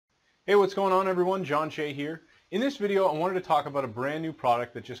Hey, what's going on everyone? John Shea here. In this video, I wanted to talk about a brand new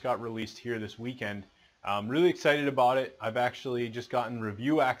product that just got released here this weekend. I'm really excited about it. I've actually just gotten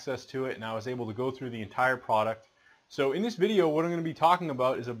review access to it and I was able to go through the entire product. So in this video, what I'm going to be talking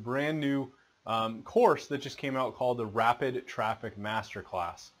about is a brand new course that just came out called the Rapid Traffic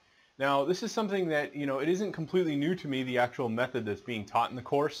Masterclass. Now, this is something that, it isn't completely new to me, the actual method that's being taught in the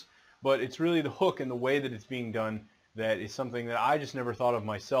course, but it's really the hook and the way that it's being done that is something that I just never thought of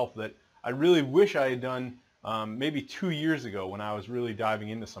myself, that I really wish I had done maybe 2 years ago when I was really diving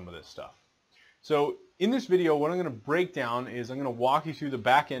into some of this stuff. So in this video, what I'm going to break down is I'm going to walk you through the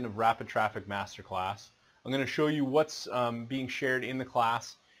back end of Rapid Traffic Masterclass. I'm going to show you what's being shared in the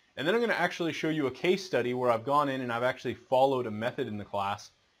class, and then I'm going to actually show you a case study where I've gone in and I've actually followed a method in the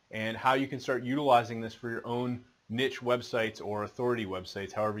class and how you can start utilizing this for your own niche websites or authority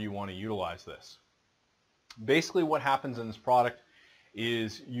websites, however you want to utilize this. Basically what happens in this product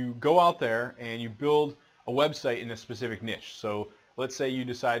is you go out there and you build a website in a specific niche. So let's say you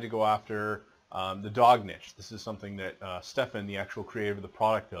decide to go after the dog niche. This is something that Stefan, the actual creator of the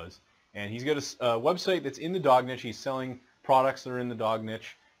product, does. And he's got a website that's in the dog niche. He's selling products that are in the dog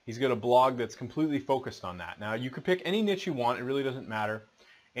niche. He's got a blog that's completely focused on that. Now you could pick any niche you want. It really doesn't matter.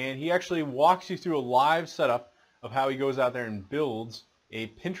 And he actually walks you through a live setup of how he goes out there and builds a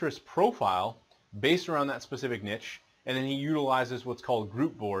Pinterest profile based around that specific niche, and then he utilizes what's called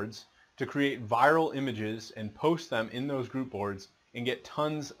group boards to create viral images and post them in those group boards and get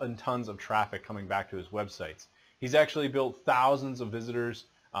tons and tons of traffic coming back to his websites. He's actually built thousands of visitors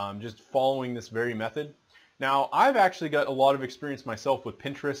just following this very method. Now, I've actually got a lot of experience myself with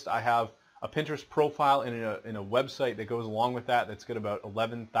Pinterest. I have a Pinterest profile in a website that goes along with that that's got about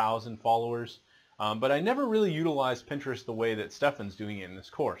 11,000 followers, but I never really utilized Pinterest the way that Stefan's doing it in this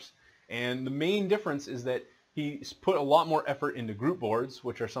course. And the main difference is that he's put a lot more effort into group boards,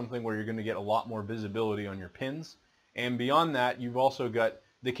 which are something where you're going to get a lot more visibility on your pins. And beyond that, you've also got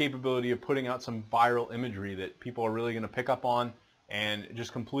the capability of putting out some viral imagery that people are really going to pick up on and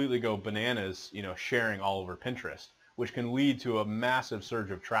just completely go bananas, sharing all over Pinterest, which can lead to a massive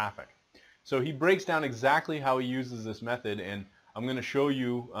surge of traffic. So he breaks down exactly how he uses this method, and I'm going to show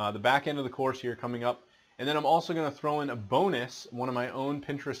you the back end of the course here coming up. And then I'm also going to throw in a bonus, one of my own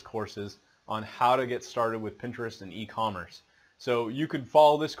Pinterest courses on how to get started with Pinterest and e-commerce. So you could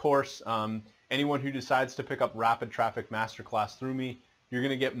follow this course. Anyone who decides to pick up Rapid Traffic Masterclass through me, you're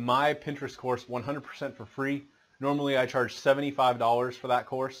going to get my Pinterest course 100% for free. Normally I charge $75 for that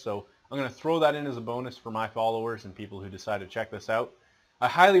course, so I'm going to throw that in as a bonus for my followers and people who decide to check this out. I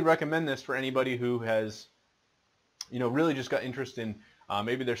highly recommend this for anybody who has, really just got interest in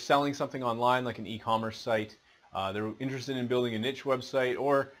maybe they're selling something online like an e-commerce site, they're interested in building a niche website,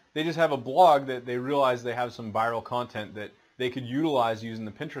 or they just have a blog that they realize they have some viral content that they could utilize using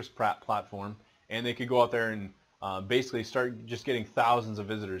the Pinterest platform, and they could go out there and basically start just getting thousands of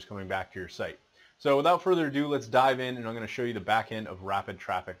visitors coming back to your site. So without further ado, let's dive in and I'm going to show you the back end of Rapid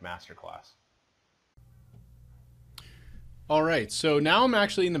Traffic Masterclass. All right, so now I'm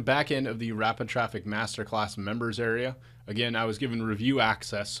actually in the back end of the Rapid Traffic Masterclass members area. Again, I was given review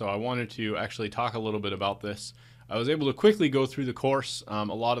access, so I wanted to actually talk a little bit about this. I was able to quickly go through the course. A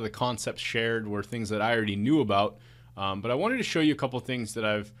lot of the concepts shared were things that I already knew about, but I wanted to show you a couple things that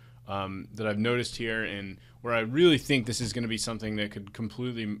I've noticed here, and where I really think this is going to be something that could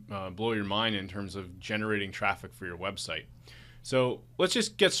completely blow your mind in terms of generating traffic for your website. So let's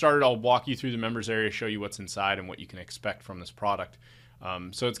just get started. I'll walk you through the members area, show you what's inside and what you can expect from this product.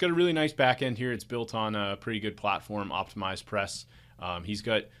 So it's got a really nice back end here. It's built on a pretty good platform, Optimized Press. He's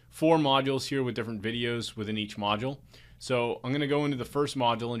got 4 modules here with different videos within each module. So I'm going to go into the first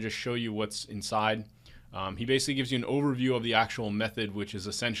module and just show you what's inside. He basically gives you an overview of the actual method, which is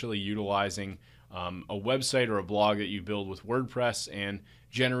essentially utilizing a website or a blog that you build with WordPress and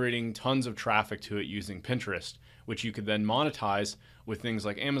generating tons of traffic to it using Pinterest, which you could then monetize with things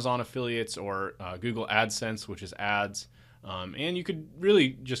like Amazon affiliates or Google AdSense, which is ads. And you could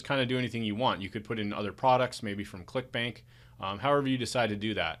really just kind of do anything you want. You could put in other products, maybe from ClickBank, however you decide to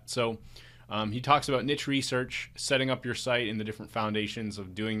do that. So he talks about niche research, setting up your site and the different foundations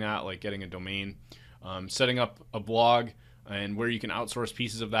of doing that, like getting a domain, setting up a blog and where you can outsource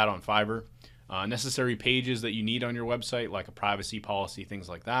pieces of that on Fiverr, necessary pages that you need on your website, like a privacy policy, things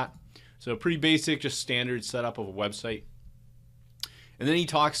like that. So pretty basic, just standard setup of a website. And then he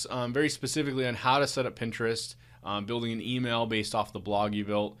talks very specifically on how to set up Pinterest, building an email based off the blog you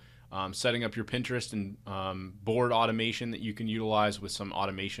built, setting up your Pinterest and board automation that you can utilize with some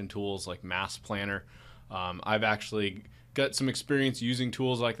automation tools like Mass Planner. I've actually got some experience using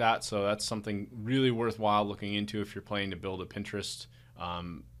tools like that, so that's something really worthwhile looking into if you're planning to build a Pinterest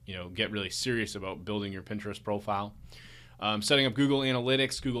get really serious about building your Pinterest profile. Setting up Google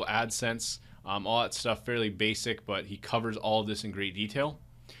Analytics, Google AdSense, all that stuff, fairly basic, but he covers all of this in great detail.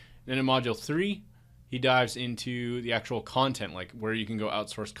 Then in Module 3, he dives into the actual content, like where you can go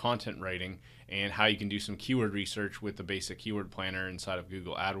outsource content writing and how you can do some keyword research with the basic keyword planner inside of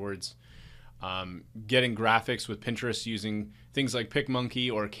Google AdWords. Getting graphics with Pinterest using things like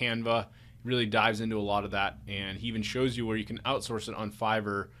PicMonkey or Canva really dives into a lot of that, and he even shows you where you can outsource it on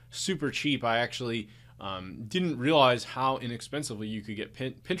Fiverr super cheap. I actually didn't realize how inexpensively you could get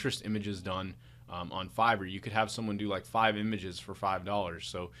Pinterest images done on Fiverr. You could have someone do like 5 images for $5.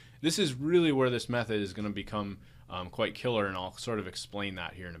 So this is really where this method is going to become quite killer, and I'll sort of explain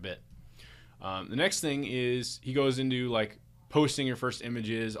that here in a bit. The next thing is he goes into like posting your first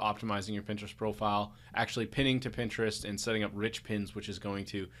images, optimizing your Pinterest profile, actually pinning to Pinterest, and setting up rich pins, which is going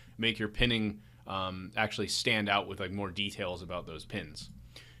to make your pinning actually stand out with like more details about those pins.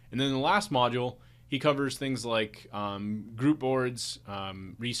 And then the last module, he covers things like group boards,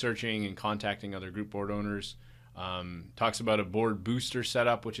 researching and contacting other group board owners. Talks about a board booster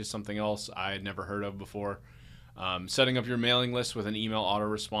setup, which is something else I had never heard of before. Setting up your mailing list with an email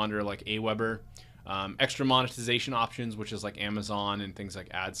autoresponder like Aweber. Extra monetization options, which is like Amazon and things like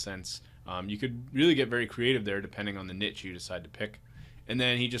AdSense. You could really get very creative there depending on the niche you decide to pick. And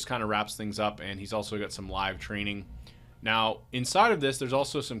then he just kind of wraps things up, and he's also got some live training. Now, inside of this, there's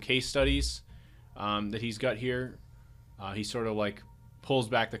also some case studies that he's got here. He sort of like pulls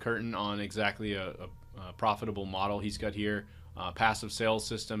back the curtain on exactly a profitable model he's got here. Passive sales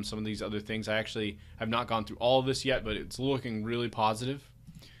system, some of these other things. I actually have not gone through all of this yet, but it's looking really positive.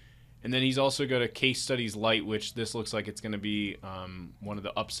 And then he's also got a case studies light, which this looks like it's going to be one of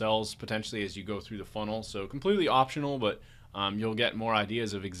the upsells potentially as you go through the funnel. So completely optional, but you'll get more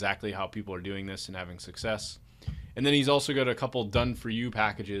ideas of exactly how people are doing this and having success. And then he's also got a couple done for you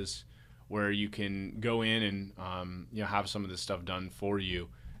packages where you can go in and have some of this stuff done for you.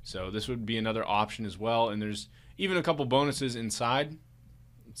 So this would be another option as well. And there's even a couple bonuses inside.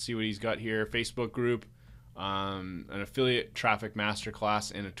 Let's see what he's got here. Facebook group, an affiliate traffic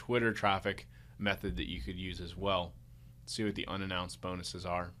masterclass, and a Twitter traffic method that you could use as well. Let's see what the unannounced bonuses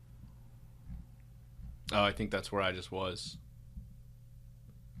are. Oh, I think that's where I just was.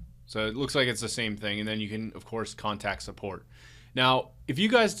 So it looks like it's the same thing. And then you can, of course, contact support. Now, if you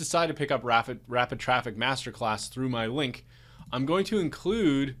guys decide to pick up Rapid Traffic Masterclass through my link, I'm going to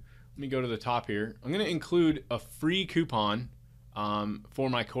include, let me go to the top here. I'm going to include a free coupon for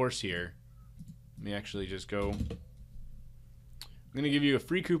my course here. Let me actually just go. I'm going to give you a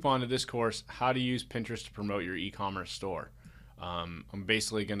free coupon to this course, How to Use Pinterest to Promote Your E-commerce Store. I'm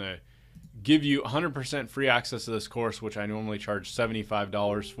basically going to give you 100% free access to this course, which I normally charge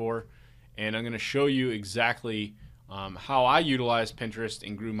 $75 for. And I'm going to show you exactly how I utilize Pinterest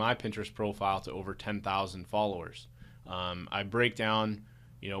and grew my Pinterest profile to over 10,000 followers. I break down,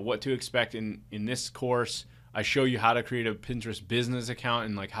 what to expect in this course. I show you how to create a Pinterest business account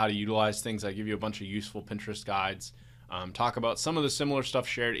and like how to utilize things. I give you a bunch of useful Pinterest guides. Talk about some of the similar stuff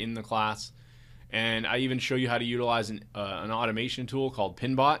shared in the class, and I even show you how to utilize an automation tool called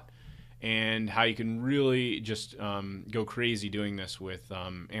Pinbot, and how you can really just go crazy doing this with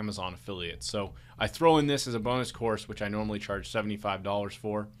Amazon affiliates. So I throw in this as a bonus course, which I normally charge $75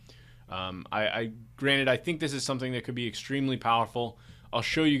 for. Granted, I think this is something that could be extremely powerful. I'll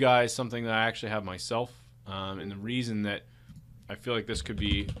show you guys something that I actually have myself, and the reason that I feel like this could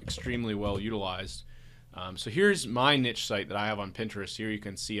be extremely well utilized. So here's my niche site that I have on Pinterest. Here you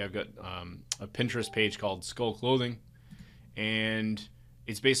can see I've got a Pinterest page called Skull Clothing, and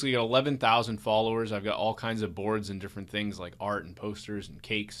it's basically got 11,000 followers. I've got all kinds of boards and different things like art and posters and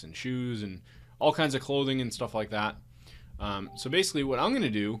cakes and shoes and all kinds of clothing and stuff like that. So basically what I'm going to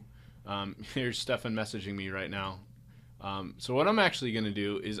do, here's Stefan messaging me right now. So what I'm actually going to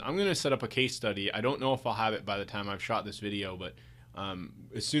do is I'm going to set up a case study. I don't know if I'll have it by the time I've shot this video, but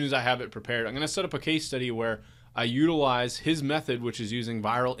as soon as I have it prepared, I'm going to set up a case study where I utilize his method, which is using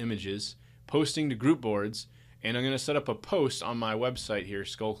viral images, posting to group boards, and I'm going to set up a post on my website here,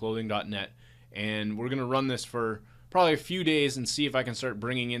 skullclothing.net, and we're going to run this for probably a few days and see if I can start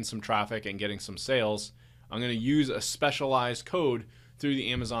bringing in some traffic and getting some sales. I'm going to use a specialized code through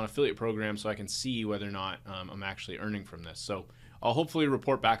the Amazon affiliate program so I can see whether or not I'm actually earning from this. So I'll hopefully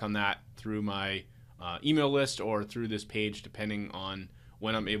report back on that through my email list or through this page, depending on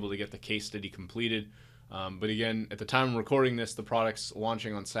when I'm able to get the case study completed. But again, at the time I'm recording this, the product's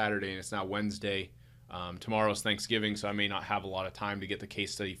launching on Saturday and it's now Wednesday. Tomorrow's Thanksgiving, so I may not have a lot of time to get the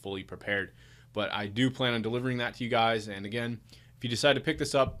case study fully prepared. But I do plan on delivering that to you guys. And again, If you decide to pick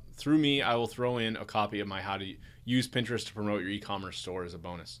this up through me, I will throw in a copy of my How to Use Pinterest to Promote Your E-Commerce Store as a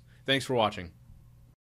bonus. Thanks for watching.